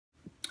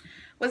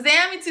What's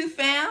damn too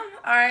fam?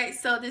 Alright,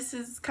 so this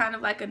is kind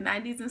of like a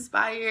 90s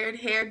inspired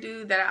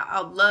hairdo that I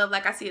love.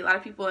 Like I see a lot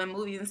of people in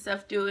movies and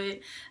stuff do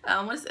it.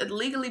 What's it?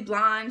 Legally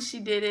Blonde, she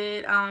did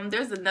it.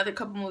 There's another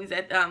couple movies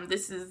that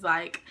this is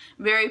like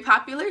very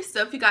popular.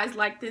 So if you guys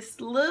like this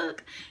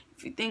look,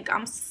 if you think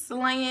I'm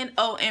slaying,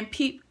 oh, and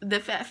peep the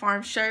Fat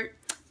Farm shirt,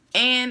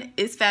 and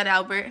it's Fat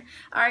Albert.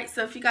 Alright,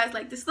 so if you guys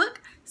like this look,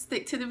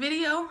 stick to the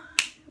video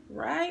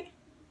right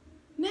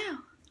now.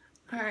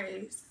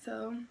 Alright,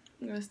 so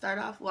I'm going to start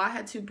off. Well, I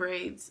had 2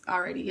 braids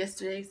already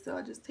yesterday, so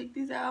I'll just take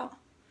these out.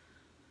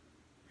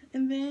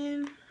 And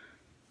then,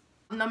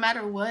 no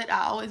matter what,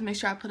 I always make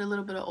sure I put a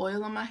little bit of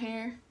oil on my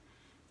hair.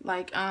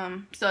 Like,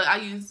 so I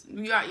use,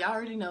 y'all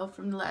already know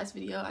from the last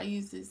video, I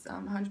use this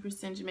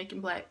 100%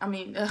 Jamaican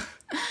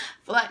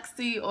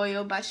flaxseed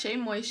oil by Shea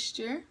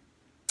Moisture.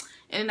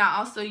 And then I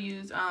also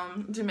use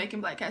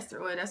Jamaican black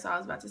castor oil. That's what I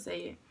was about to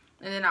say it.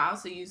 And then I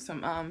also use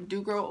some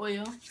do-girl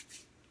oil.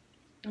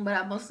 But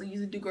I mostly use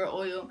the do-girl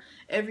oil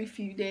every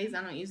few days.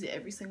 I don't use it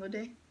every single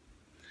day.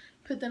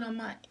 Put that on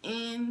my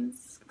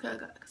ends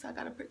because I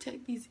gotta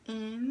protect these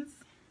ends.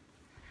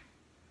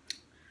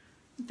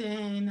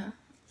 Then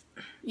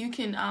you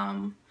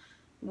can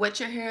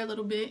wet your hair a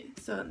little bit.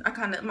 So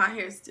my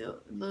hair is still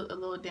a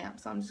little damp.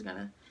 So I'm just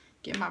gonna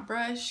get my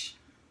brush,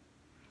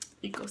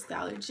 Eco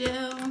Styler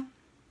gel.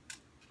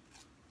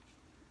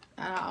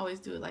 And I always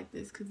do it like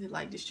this because it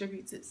like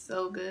distributes it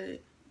so good.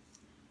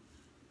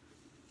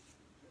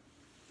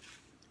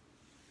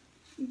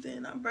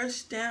 Then I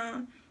brush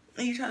down,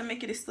 and you try to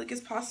make it as slick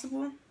as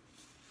possible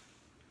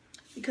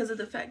because of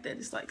the fact that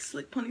it's like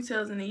slick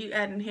ponytails, and then you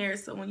add in hair.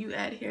 So when you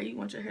add hair, you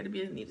want your hair to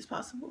be as neat as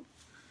possible.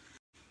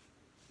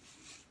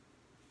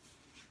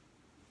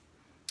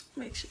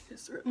 Make sure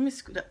it's let me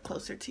scoot up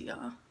closer to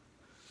y'all.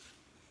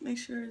 Make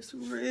sure it's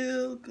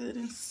real good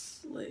and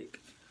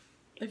slick.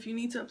 If you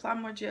need to apply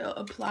more gel,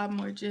 apply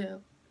more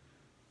gel.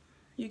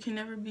 You can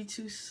never be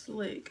too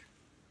slick.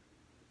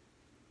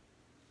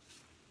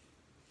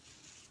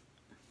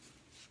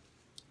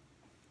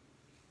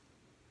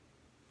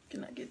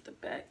 Can I get the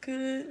back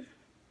good?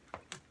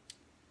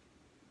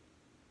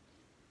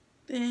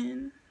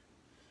 Then,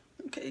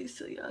 okay,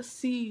 so y'all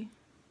see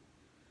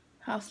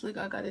how slick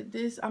I got it.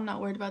 This, I'm not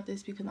worried about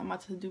this because I'm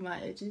about to do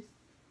my edges.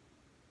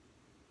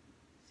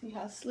 See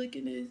how slick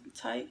it is,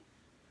 tight.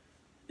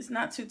 It's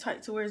not too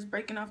tight to where it's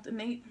breaking off the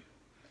nape,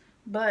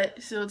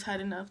 but still tight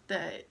enough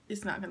that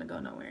it's not gonna go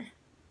nowhere.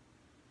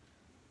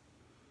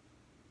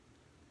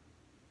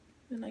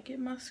 Then I get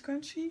my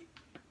scrunchie.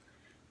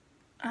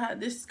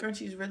 This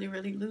scrunchie is really,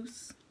 really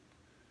loose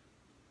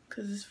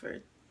because it's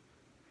for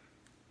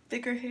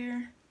thicker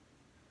hair.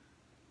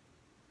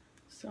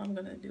 So I'm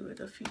gonna do it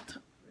a few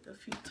times.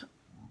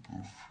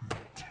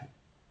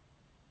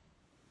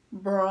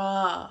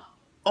 Bruh.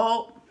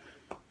 Oh.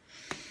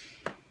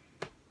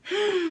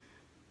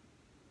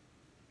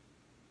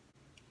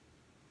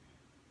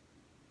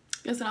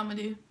 Guess what I'm gonna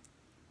do?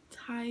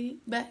 Tie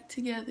it back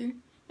together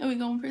and we're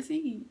gonna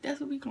proceed.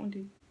 That's what we're gonna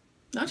do.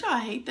 Don't y'all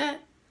hate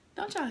that?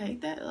 Don't y'all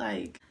hate that?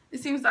 Like, it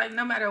seems like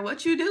no matter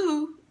what you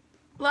do,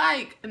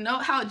 like, know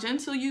how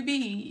gentle you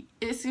be,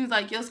 it seems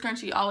like your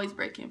scrunchie always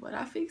breaking. But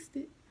I fixed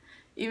it.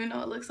 Even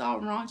though it looks all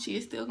raunchy,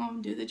 it's still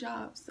gonna do the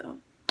job. So,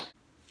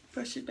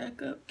 brush it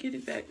back up, get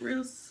it back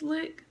real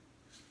slick.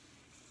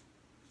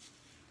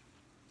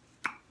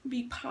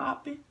 Be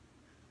popping.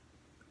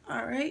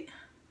 Alright.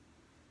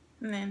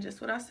 And then just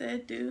what I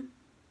said, do.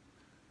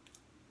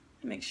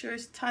 Make sure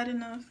it's tight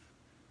enough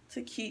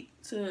to keep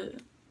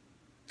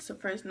so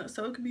first, no,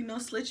 so it could be no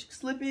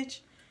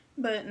slippage,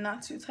 but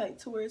not too tight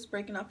to where it's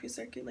breaking off your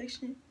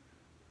circulation.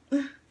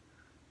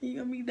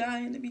 You're gonna be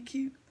dying to be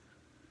cute.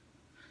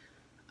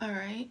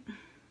 Alright,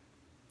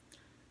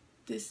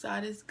 this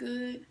side is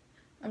good.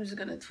 I'm just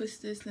gonna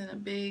twist this in a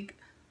big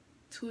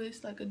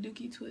twist, like a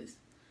dookie twist,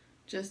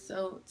 just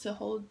so to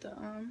hold the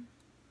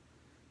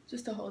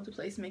just to hold the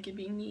place, make it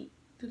be neat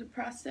through the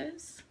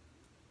process.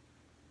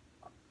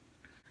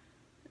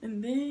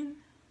 And then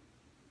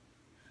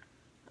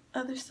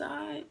other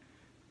side,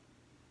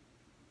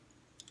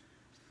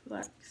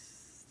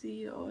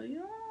 flaxseed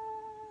oil.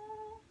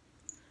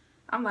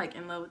 I'm like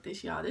in love with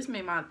this, y'all. This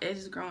made my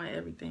edges grow and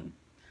everything,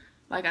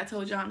 like I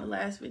told y'all in the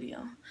last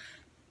video.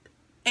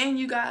 And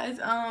you guys,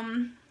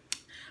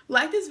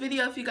 like this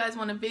video if you guys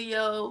want a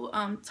video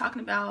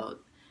talking about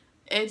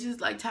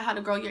edges, like how to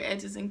grow your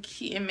edges and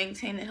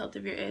maintain the health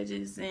of your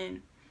edges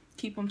and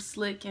keep them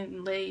slick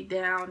and laid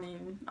down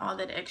and all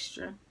that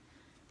extra,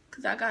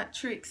 because I got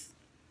tricks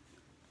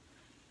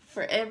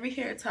for every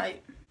hair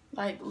type,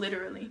 like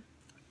literally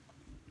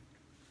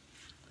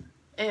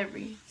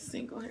every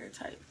single hair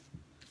type.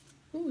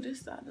 Ooh,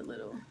 this side a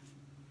little.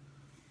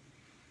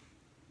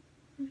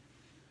 Let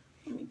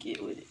me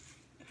get with it.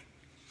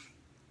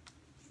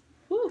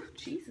 Ooh,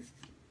 Jesus.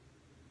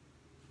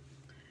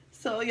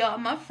 So y'all,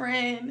 my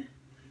friend,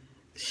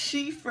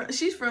 she's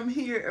from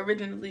here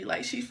originally.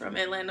 Like, she's from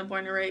Atlanta,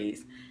 born and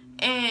raised.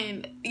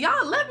 And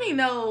y'all let me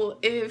know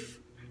if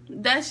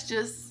that's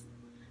just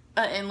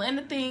an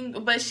Atlanta thing,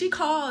 but she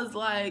calls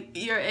like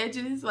your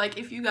edges, like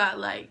if you got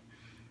like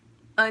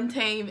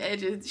untamed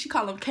edges. She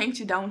call them can't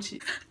you, don't you.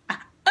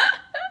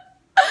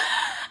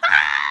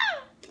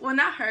 When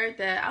I heard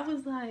that, I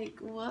was like,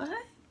 what?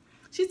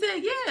 She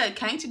said, yeah,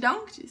 can't you,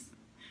 don't you.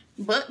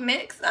 Butt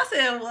mix. I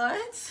said,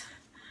 what?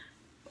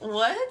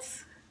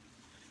 What?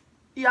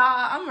 Y'all,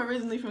 I'm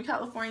originally from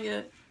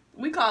California.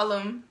 We call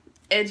them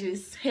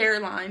edges,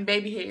 hairline,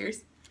 baby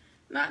hairs.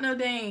 Not no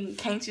dang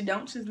can't you,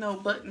 don't you, no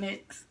butt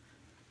mix.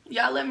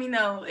 Y'all let me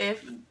know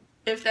if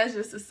that's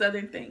just a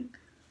southern thing.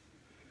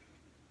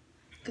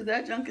 Because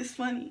that junk is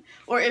funny.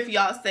 Or if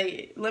y'all say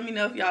it. Let me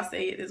know if y'all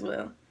say it as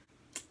well.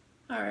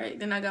 Alright,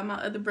 then I got my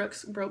other broke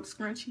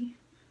scrunchie.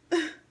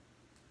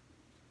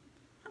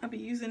 I be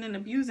using and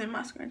abusing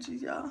my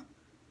scrunchies, y'all.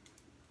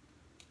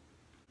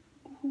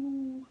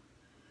 Ooh,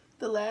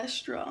 the last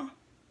straw.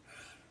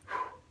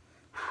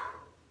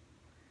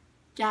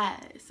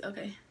 Yes,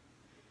 okay.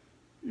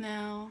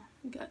 Now,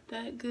 we got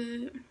that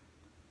good.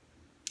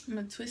 I'm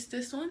going to twist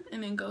this one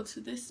and then go to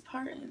this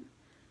part. And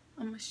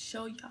I'm going to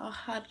show y'all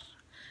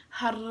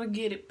how to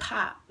get it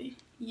popping.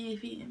 You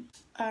feel me?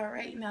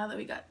 Alright, now that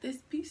we got this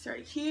piece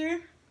right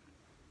here,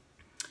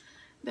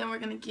 then we're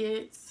gonna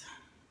get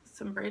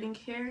some braiding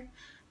hair.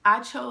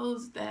 I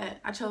chose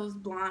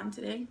blonde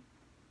today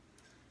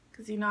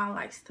because you know I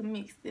likes to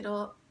mix it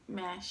up,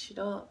 mash it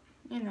up,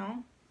 you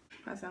know.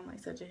 I sound like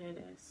such a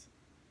head ass.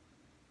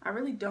 I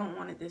really don't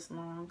want it this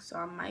long, so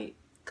I might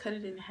cut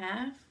it in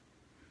half.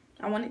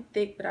 I want it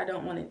thick, but I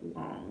don't want it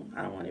long.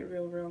 I don't want it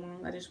real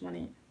long. I just want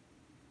it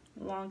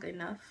long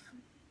enough.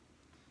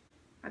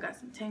 I got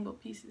some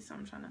tangled pieces, so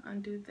I'm trying to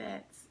undo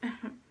that.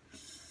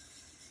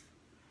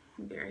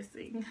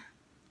 Embarrassing.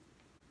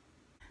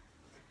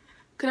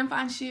 Couldn't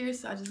find shears,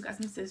 so I just got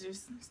some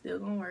scissors. Still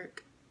gonna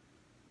work.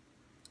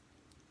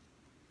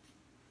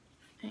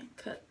 And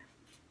cut,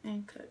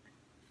 and cut,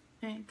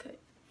 and cut,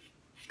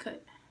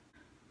 cut.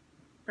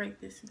 Break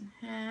this in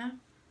half.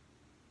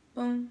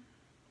 Boom.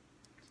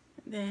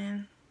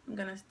 Then I'm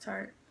gonna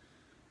start.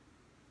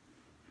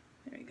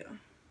 There we go.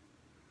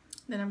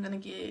 Then I'm gonna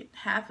get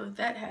half of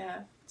that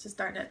half to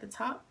start at the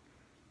top,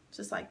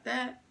 just like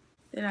that.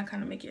 Then I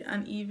kind of make it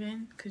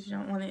uneven because you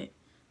don't want it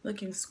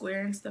looking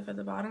square and stuff at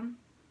the bottom.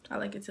 I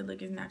like it to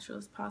look as natural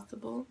as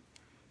possible.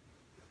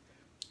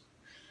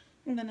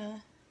 I'm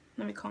gonna,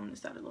 let me comb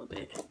this out a little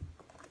bit,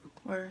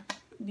 or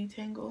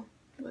detangle,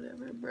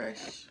 whatever,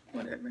 brush,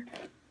 whatever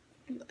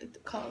you like to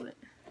call it.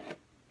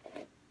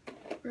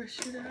 Brush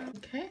it out.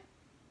 Okay.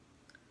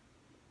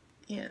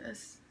 Yeah,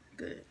 that's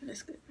good.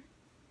 That's good.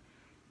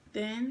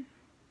 Then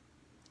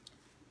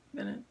I'm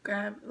gonna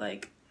grab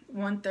like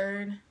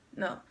 1/3,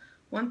 no,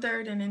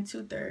 1/3 and then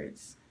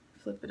 2/3.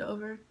 Flip it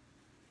over.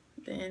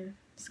 Then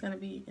it's gonna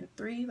be in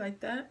 3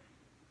 like that.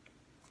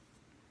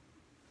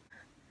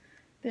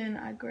 Then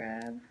I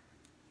grab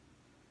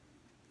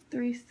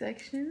 3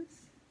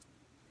 sections,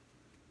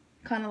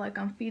 kind of like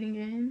I'm feeding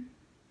in.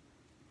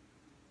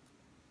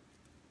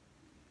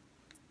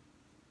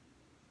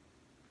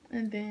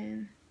 And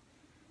then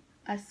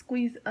I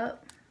squeeze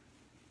up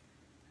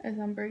as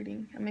I'm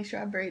braiding. I make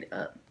sure I braid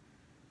up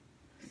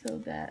so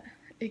that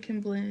it can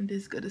blend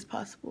as good as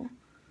possible.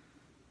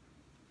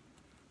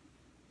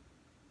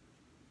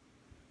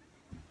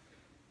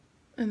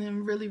 And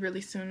then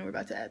really soon we're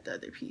about to add the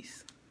other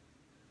piece.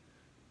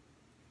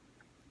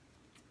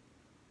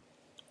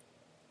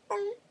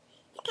 Kind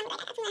of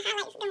like add some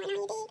highlights going on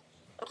you did.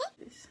 Okay.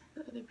 This,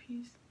 the other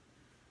piece.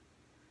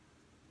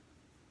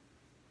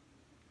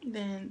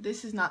 Then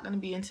this is not going to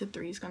be into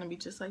 3. It's going to be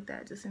just like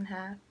that, just in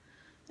half.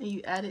 And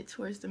you add it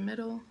towards the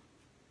middle.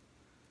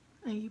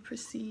 And you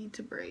proceed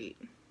to braid.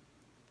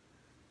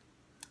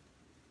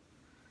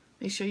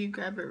 Make sure you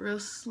grab it real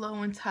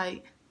slow and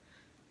tight.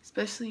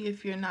 Especially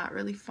if you're not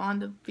really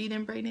fond of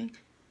feed-in braiding.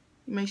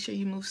 Make sure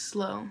you move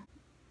slow.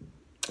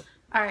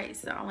 Alright,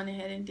 so I went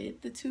ahead and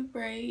did the 2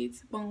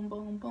 braids. Boom,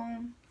 boom,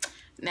 boom.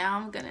 Now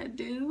I'm going to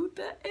do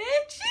the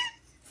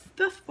edges.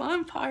 The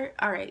fun part.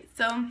 Alright,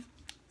 so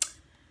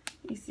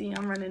you see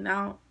I'm running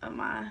out of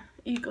my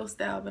eco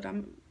style, but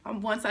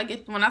once I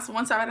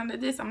run under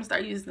this, I'm gonna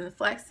start using the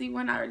flaxseed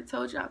one. I already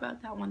told y'all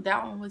about that one.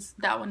 That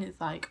one is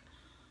like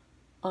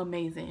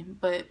amazing.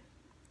 But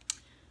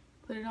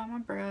put it on my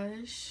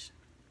brush.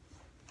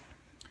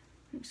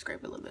 Let me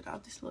scrape a little bit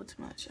off. This is a little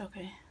too much.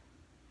 Okay.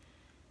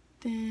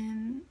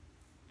 Then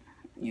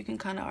you can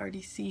kind of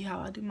already see how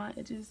I do my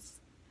edges.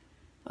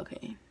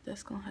 Okay,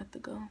 that's gonna have to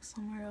go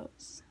somewhere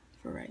else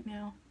for right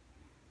now.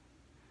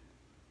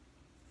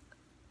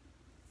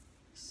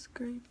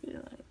 Scrape it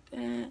like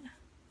that.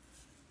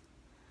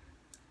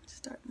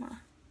 Start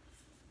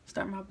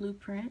my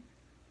blueprint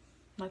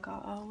like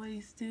I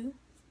always do.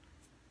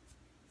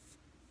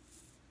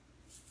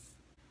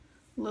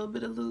 A little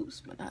bit of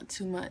loops, but not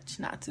too much,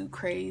 not too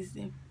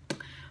crazy.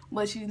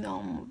 But you know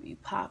I'm gonna be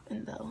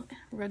popping though,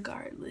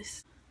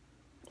 regardless.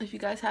 If you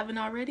guys haven't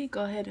already,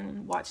 go ahead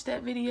and watch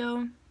that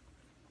video.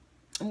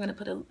 I'm gonna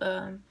put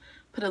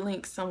a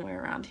link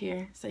somewhere around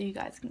here so you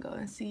guys can go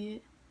and see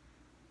it.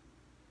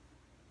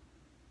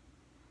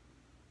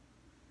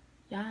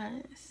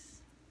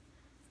 Yes.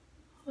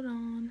 Hold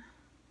on.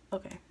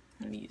 Okay,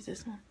 let me use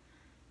this one.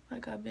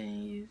 like I've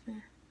been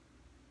using.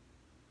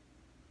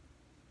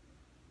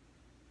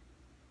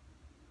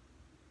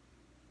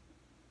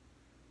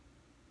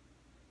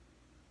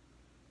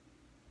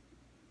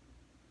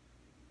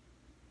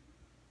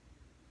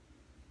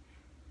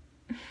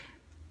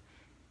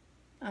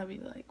 I'll be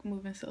like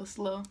moving so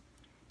slow,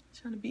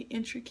 trying to be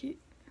intricate,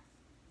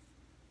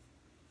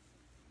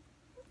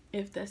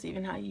 if that's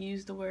even how you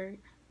use the word.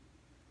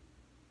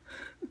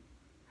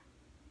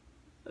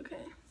 Okay.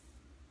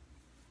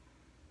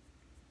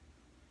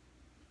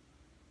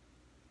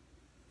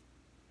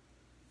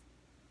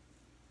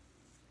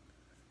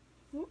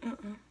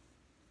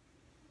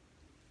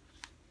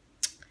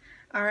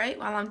 Alright,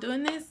 while I'm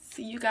doing this,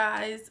 you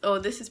guys, oh,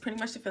 this is pretty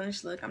much the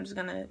finished look. I'm just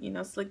gonna, you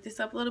know, slick this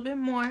up a little bit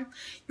more.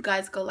 You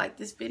guys go like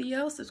this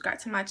video, subscribe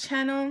to my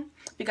channel.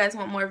 If you guys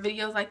want more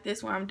videos like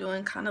this where I'm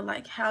doing kind of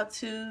like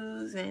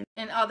how-tos and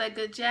all that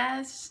good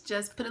jazz,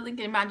 just put a link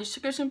in my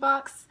description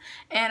box.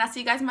 And I'll see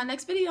you guys in my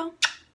next video.